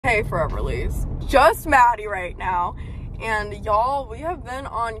pay for Everly's. Just Maddie right now. And y'all, we have been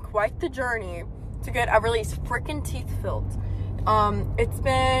on quite the journey to get Everly's freaking teeth filled. It's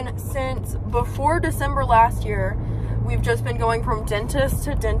been since before December last year. We've just been going from dentist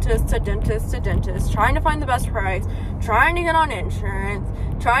to dentist to dentist to dentist, trying to find the best price, trying to get on insurance,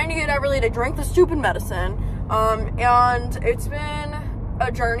 trying to get Everly to drink the stupid medicine. And it's been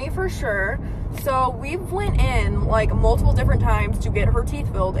a journey for sure. So we've went in like multiple different times to get her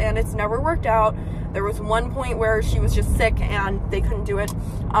teeth filled, and it's never worked out. There was one point where she was just sick and they couldn't do it.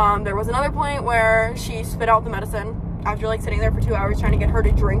 There was another point where she spit out the medicine after like sitting there for 2 hours trying to get her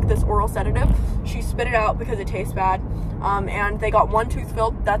to drink this oral sedative. She spit it out because it tastes bad. And they got one tooth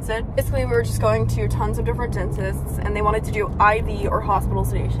filled, that's it. Basically, we were just going to tons of different dentists, and they wanted to do IV or hospital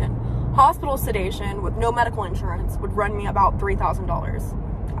sedation. Hospital sedation with no medical insurance would run me about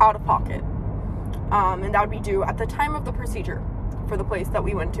 $3,000 out of pocket. And that would be due at the time of the procedure for the place that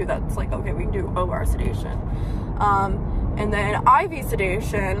we went to that's like, okay, we can do OR sedation. And then IV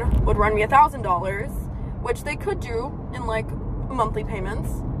sedation would run me $1,000, which they could do in like monthly payments,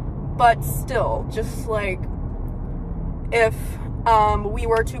 but still, just like, if we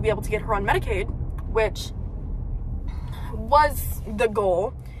were to be able to get her on Medicaid, which was the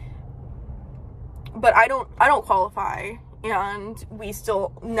goal, but I don't qualify, and we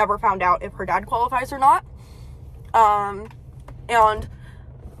still never found out if her dad qualifies or not. And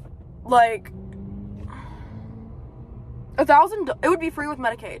like $1,000, it would be free with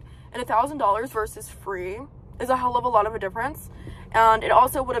Medicaid, and $1,000 versus free is a hell of a lot of a difference. And it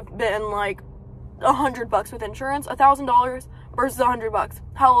also would have been like $100 with insurance. $1,000 versus $100,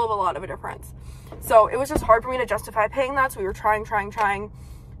 hell of a lot of a difference. So it was just hard for me to justify paying that, so we were trying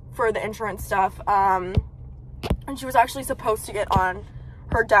for the insurance stuff. And she was actually supposed to get on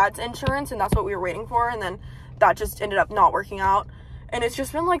her dad's insurance, and that's what we were waiting for, and then that just ended up not working out. And it's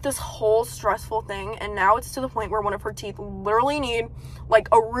just been like this whole stressful thing, and now it's to the point where one of her teeth literally need like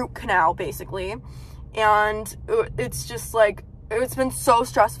a root canal basically. And it's just like, it's been so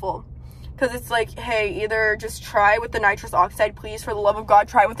stressful, because it's like, hey, either just try with the nitrous oxide, please, for the love of God,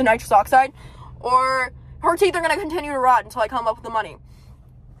 try with the nitrous oxide, or her teeth are going to continue to rot until I come up with the money.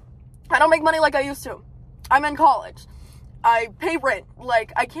 I don't make money like I used to. I'm in college. I pay rent.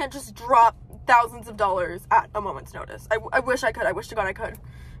 Like, I can't just drop thousands of dollars at a moment's notice. I wish I could. I wish to God I could.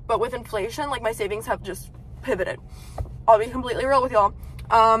 But with inflation, like, my savings have just pivoted. I'll be completely real with y'all.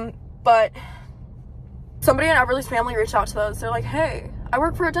 But somebody in Everly's family reached out to us. They're like, hey, I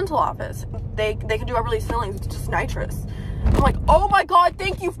work for a dental office. They can do Everly's fillings. It's just nitrous. I'm like, oh my God,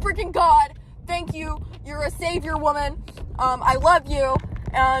 thank you, freaking God. Thank you. You're a savior, woman. I love you.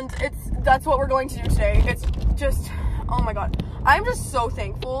 And that's what we're going to do today. It's just, oh my God. I'm just so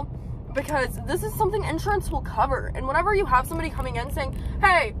thankful, because this is something insurance will cover. And whenever you have somebody coming in saying,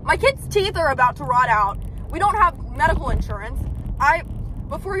 hey, my kid's teeth are about to rot out, we don't have medical insurance.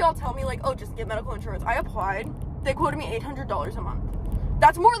 Before y'all tell me like, oh, just get medical insurance, I applied. They quoted me $800 a month.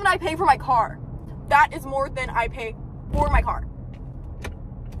 That's more than I pay for my car. That is more than I pay for my car.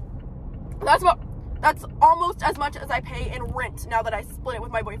 That's almost as much as I pay in rent now that I split it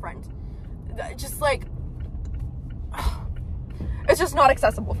with my boyfriend. Just like, it's just not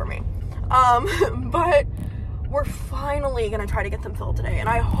accessible for me. But we're finally gonna try to get them filled today, and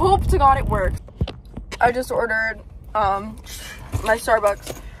I hope to God it works. I just ordered my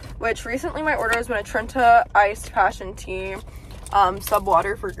Starbucks, which recently my order has been a Trenta iced passion tea, sub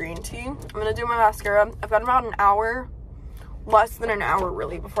water for green tea. I'm gonna do my mascara. I've got about an hour, less than an hour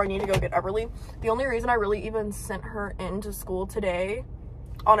really, before I need to go get Everly. The only reason I really even sent her into school today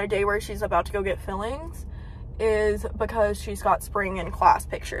on a day where she's about to go get fillings is because she's got spring and class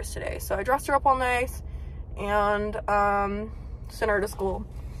pictures today. So I dressed her up all nice and sent her to school,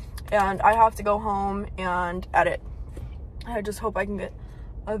 and I have to go home and edit. I just hope I can get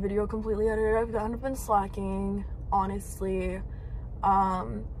a video completely edited. I've kind of been slacking, honestly,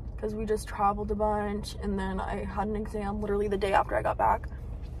 because we just traveled a bunch, and then I had an exam literally the day after I got back.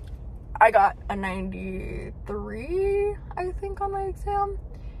 I got a 93, I think, on my exam.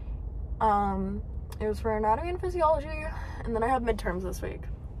 It was for anatomy and physiology, and then I have midterms this week.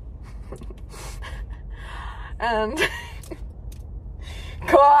 And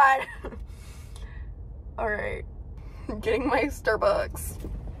God. All right, getting my Starbucks.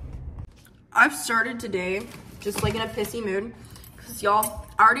 I've started today just like in a pissy mood, because y'all,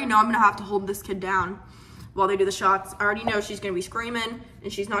 I already know I'm gonna have to hold this kid down while they do the shots. I already know she's gonna be screaming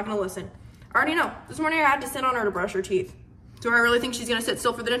and she's not gonna listen. I already know. This morning I had to sit on her to brush her teeth. Do I really think she's gonna sit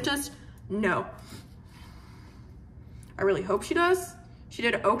still for the dentist? No. I really hope she does. She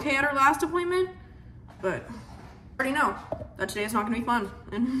did okay at her last appointment, but I already know that today is not gonna be fun.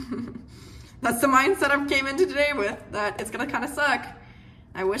 And that's the mindset I came into today with, that it's gonna kind of suck.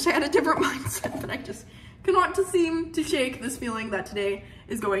 I wish I had a different mindset, but I just cannot seem to shake this feeling that today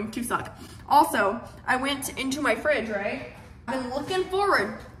is going to suck. Also, I went into my fridge, right? I've been looking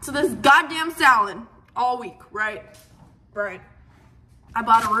forward to this goddamn salad all week, right? Right. I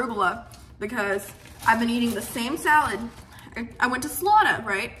bought arugula because I've been eating the same salad. I went to Slaughter,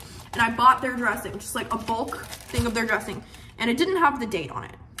 right? And I bought their dressing, just like a bulk thing of their dressing, and it didn't have the date on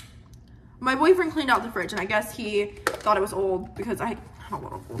it. My boyfriend cleaned out the fridge, and I guess he thought it was old because I have a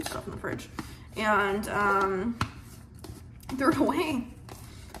lot of old stuff in the fridge, and threw it away.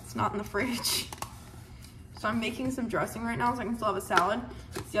 It's not in the fridge. So I'm making some dressing right now so I can still have a salad.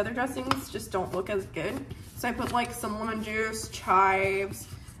 The other dressings just don't look as good. So I put like some lemon juice, chives,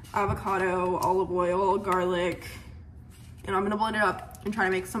 avocado, olive oil, garlic, and I'm gonna blend it up and try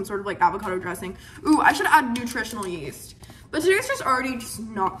to make some sort of like avocado dressing. Ooh, I should add nutritional yeast. But today's just already just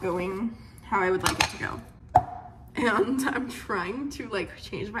not going how I would like it to go. And I'm trying to like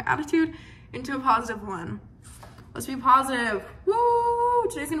change my attitude into a positive one. Let's be positive. Woo!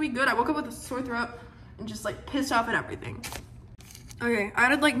 Today's gonna be good. I woke up with a sore throat and just like pissed off at everything. Okay, I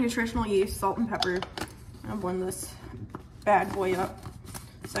added like nutritional yeast, salt and pepper. I'm gonna blend this bad boy up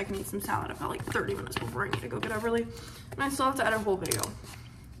so I can eat some salad. I've got like 30 minutes before I need to go get up early. And I still have to edit a whole video.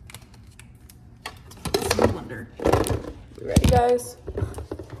 This is a blender. You ready, guys?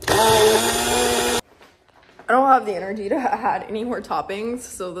 I don't have the energy to add any more toppings,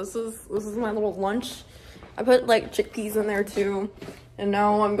 so this is my little lunch. I put like chickpeas in there too, and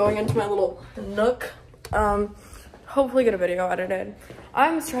now I'm going into my little nook. Hopefully get a video edited.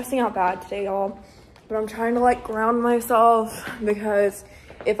 I'm stressing out bad today, y'all, but I'm trying to like ground myself, because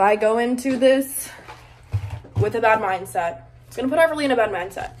if I go into this with a bad mindset, it's gonna put Everly in a bad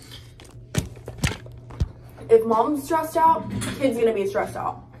mindset. If mom's stressed out, kid's gonna be stressed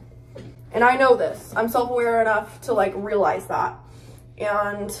out. And I know this. I'm self-aware enough to like realize that.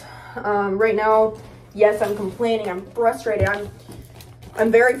 And right now, yes, I'm complaining, I'm frustrated.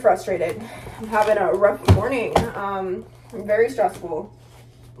 I'm very frustrated. I'm having a rough morning. I'm very stressful.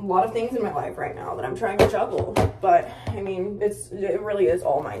 A lot of things in my life right now that I'm trying to juggle. But I mean, it really is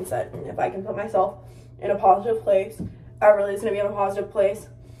all mindset. And if I can put myself in a positive place, Everly is gonna be in a positive place.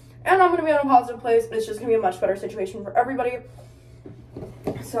 And I'm gonna be in a positive place, and it's just gonna be a much better situation for everybody.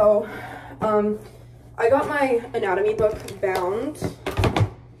 So, I got my anatomy book bound,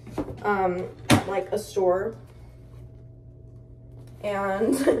 at like a store,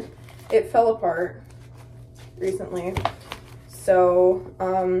 and it fell apart recently. So,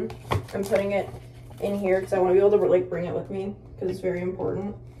 I'm putting it in here because I want to be able to like bring it with me, because it's very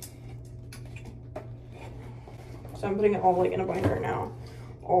important. So I'm putting it all like in a binder now,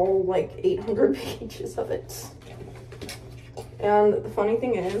 all like 800 pages of it. And the funny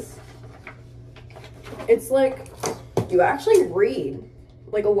thing is, it's like, you actually read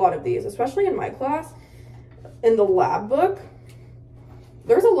like a lot of these, especially in my class. In the lab book,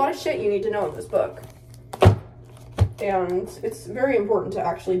 there's a lot of shit you need to know in this book. And it's very important to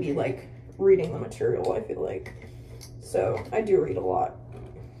actually be like reading the material, I feel like. So I do read a lot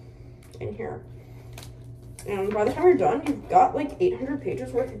in here. And by the time you're done, you've got like 800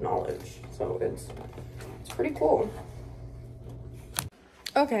 pages worth of knowledge. So it's pretty cool.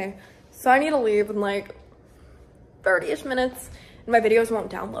 Okay, so I need to leave in like 30-ish minutes, and my videos won't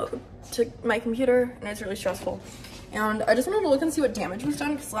download to my computer, and it's really stressful. And I just wanted to look and see what damage was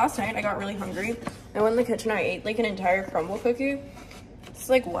done, because last night I got really hungry. I went in the kitchen, I ate like an entire crumble cookie. It's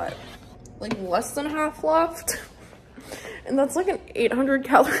like what? Like less than half left? And that's like an 800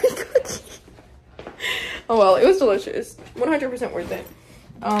 calorie cookie. Oh well, it was delicious. 100% worth it.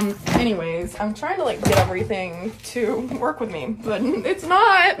 Anyways, I'm trying to like get everything to work with me, but it's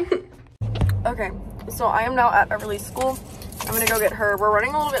not. Okay, so I am now at Everly's school. I'm gonna go get her. We're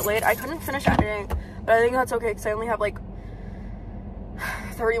running a little bit late. I couldn't finish editing, but I think that's okay because I only have like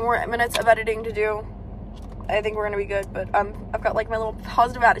 30 more minutes of editing to do. I think we're gonna be good, but I've got like my little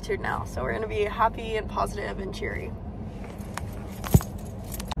positive attitude now, so we're gonna be happy and positive and cheery.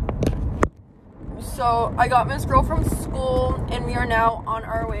 So I got Miss Girl from school, and we are now on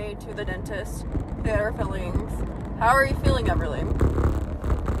our way to the dentist to get our fillings. How are you feeling, Everly?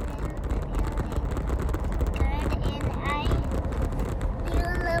 Good, and do you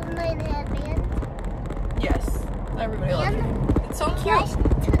love my headband? Yes, everybody loves it. It's so cute.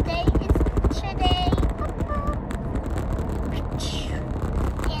 Today is today.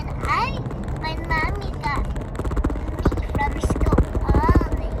 And my mommy got me from school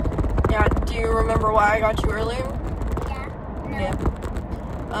early. Yeah, do you remember why I got you early? Yeah. No. Yeah.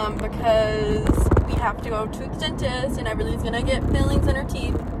 Because we have to go to the dentist, and Everly's gonna get fillings in her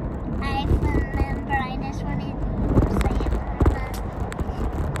teeth. I remember. I just wanted to say it.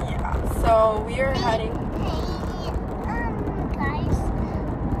 Yeah, so we are heading. Hey, guys.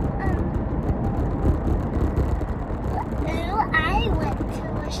 I went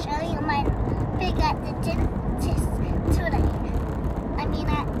to show you my pig at the dentist today. I mean,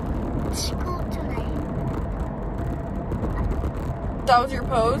 at school today. That was your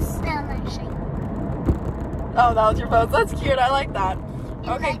pose? No, I'm not showing you. Oh, that was your pose. That's cute. I like that.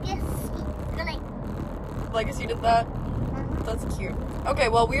 Okay. Legacy did that? That's cute. Okay,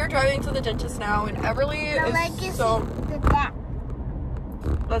 well, we are driving to the dentist now, and Everly is so...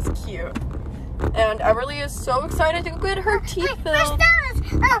 That's cute. And Everly is so excited to get her teeth filled.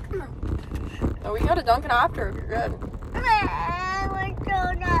 Oh, we got a Dunkin' after if you're good.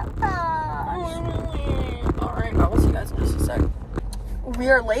 Alright, I will see you guys in just a sec. We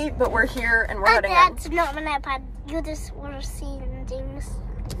are late, but we're here and we're heading in. That's not an iPad. You just want to see things.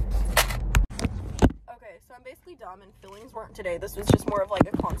 Okay, so I'm basically dumb and fillings weren't today. This was just more of like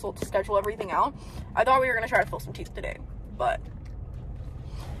a consult to schedule everything out. I thought we were going to try to fill some teeth today, but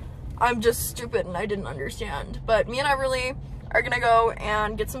I'm just stupid and I didn't understand. But me and Everly are going to go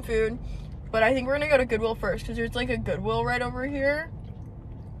and get some food. But I think we're going to go to Goodwill first because there's like a Goodwill right over here.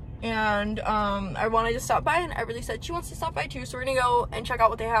 And I wanted to stop by, and Everly said she wants to stop by too. So we're going to go and check out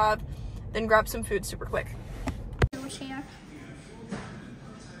what they have, then grab some food super quick.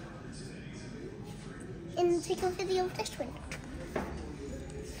 And take a video of this one.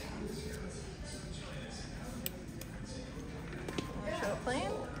 Show it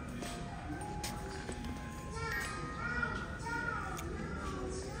playing.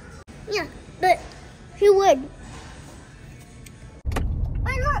 Yeah, but who would?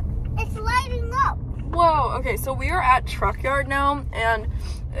 Why look, it's lighting up. Whoa, okay, so we are at Truck Yard now, and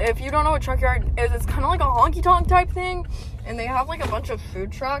if you don't know what Truck Yard is, it's kind of like a honky-tonk type thing, and they have like a bunch of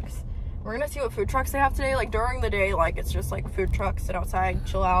food trucks. We're gonna see what food trucks they have today. Like during the day, like it's just like food trucks, sit outside,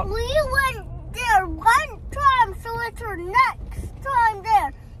 chill out. We went there one time, so it's our next time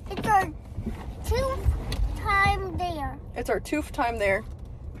there. It's our 2th time there. It's our 2th time there.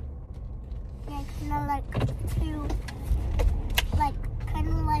 Yeah, kind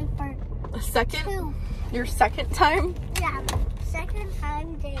of like for A second? 2. Your 2nd time? Yeah, 2nd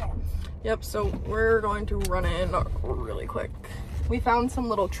time there. Yep, so we're going to run in really quick. We found some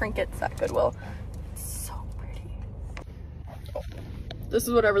little trinkets at Goodwill. It's so pretty. Oh, this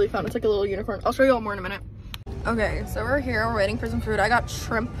is what I really found. It's like a little unicorn. I'll show you all more in a minute. Okay, so we're here. We're waiting for some food. I got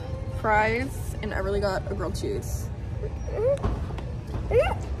shrimp fries, and I really got a grilled cheese.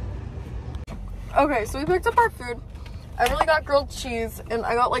 Okay, so we picked up our food. I really got grilled cheese, and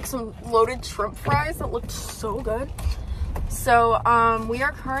I got like some loaded shrimp fries that looked so good. So, we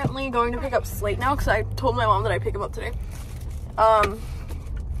are currently going to pick up Slate now, because I told my mom that I'd pick him up today. I'll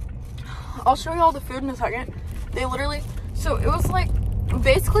show you all the food in a second. They literally, so it was like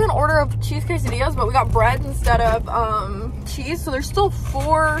basically an order of cheese quesadillas, but we got bread instead of cheese. So there's still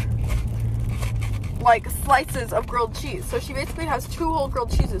 4 like slices of grilled cheese. So she basically has 2 whole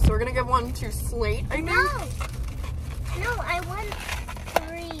grilled cheeses. So we're gonna give one to Slate, I think. No, I want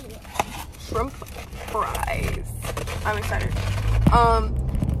 3 shrimp fries. I'm excited.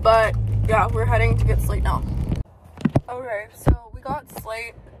 But yeah, we're heading to get Slate now. Okay, so we got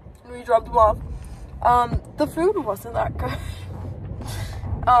Slate and we dropped them off. The food wasn't that good.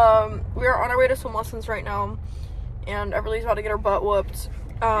 We are on our way to swim lessons right now, and Everly's about to get her butt whooped.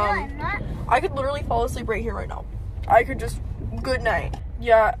 I could literally fall asleep right here right now. I could just, good night.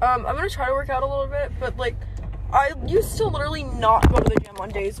 Yeah, I'm gonna try to work out a little bit, but like, I used to literally not go to the gym on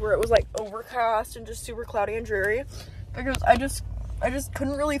days where it was like overcast and just super cloudy and dreary, because I just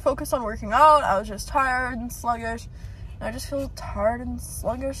couldn't really focus on working out. I was just tired and sluggish. And I just feel tired and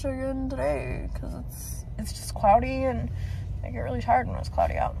sluggish again today because it's just cloudy, and I get really tired when it's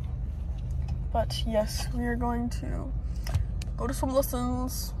cloudy out. But yes, we are going to go to swim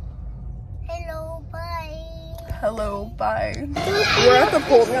lessons. Hello, bye. Hello, bye. We're at the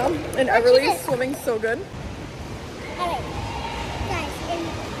pool now, and Everly's swimming so good. Alright, guys, in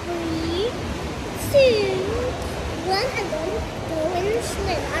 3, 2, 1, I'm going to go and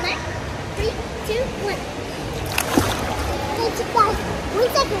swim. Alright? 3, 2, 1. Hey, guys, 1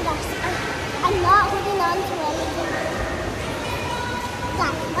 second, guys. I'm not holding on to anything.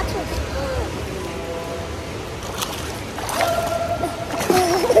 Guys, watch this.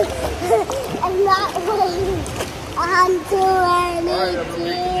 I'm not holding on to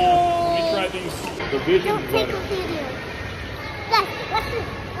anything. Try these. The vision Don't is take better. a video. Guys, watch this.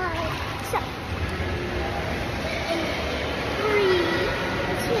 Alright, so. In 3,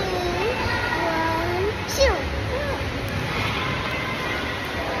 2, 1.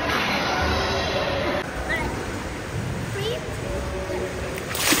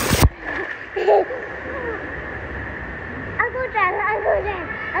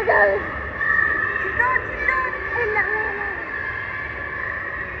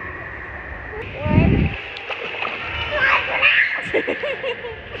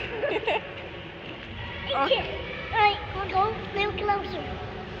 Alright, we'll go a little closer.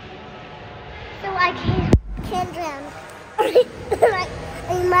 So I can't drown. Alright,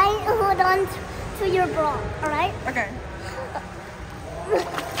 I might hold on to your bra, alright? Okay.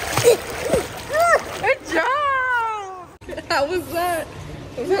 Good job! How was that?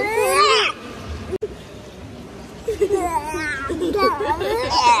 Was that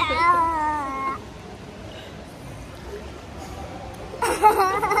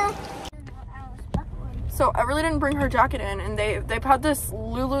So I really didn't bring her jacket in, and they've had this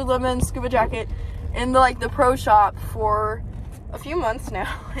Lululemon scuba jacket in the pro shop for a few months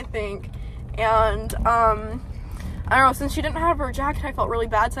now, I think. And I don't know, since she didn't have her jacket, I felt really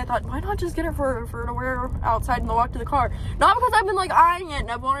bad, so I thought, why not just get it for her to wear outside and walk to the car? Not because I've been eyeing it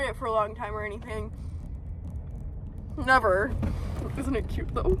and I've wanted it for a long time or anything. Never. Isn't it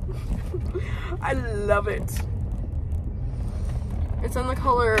cute though? I love it. It's in the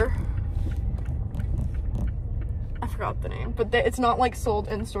color, I forgot the name, but it's not sold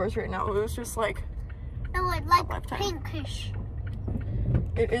in stores right now. It was just no, it's like pinkish.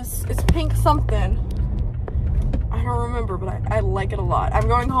 It's pink something. I don't remember, but I like it a lot. I'm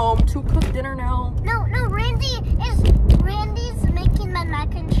going home to cook dinner now. No, Randy's making my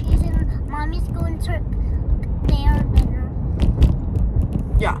mac and cheese and Mommy's going to their dinner.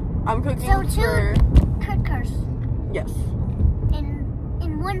 Yeah, I'm cooking so for... 2 cookers. Yes.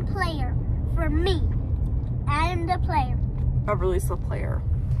 In 1 player for me and the player. I've released the player.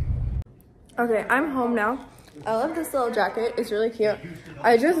 Okay, I'm home now. I love this little jacket. It's really cute.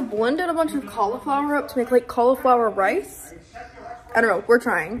 I just blended a bunch of cauliflower up to make cauliflower rice. I don't know. We're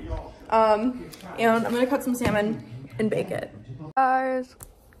trying. And I'm gonna cut some salmon and bake it. Guys,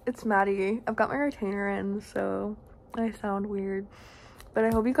 it's Maddie. I've got my retainer in, so I sound weird. But I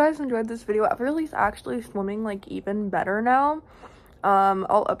hope you guys enjoyed this video. Everly's actually swimming even better now.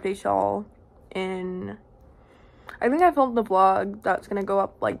 I'll update y'all in... I think I filmed the vlog that's gonna go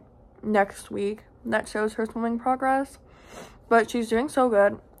up next week that shows her swimming progress, but she's doing so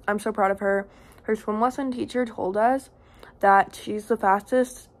good. I'm so proud of her. Her swim lesson teacher told us that she's the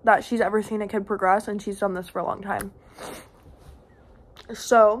fastest that she's ever seen a kid progress, and she's done this for a long time.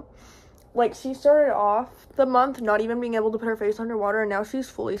 So she started off the month not even being able to put her face underwater, and now she's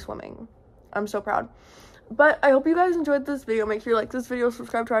fully swimming. I'm so proud. But I hope you guys enjoyed this video. Make sure you like this video,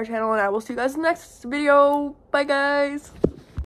 subscribe to our channel, and I will see you guys in the next video. Bye guys.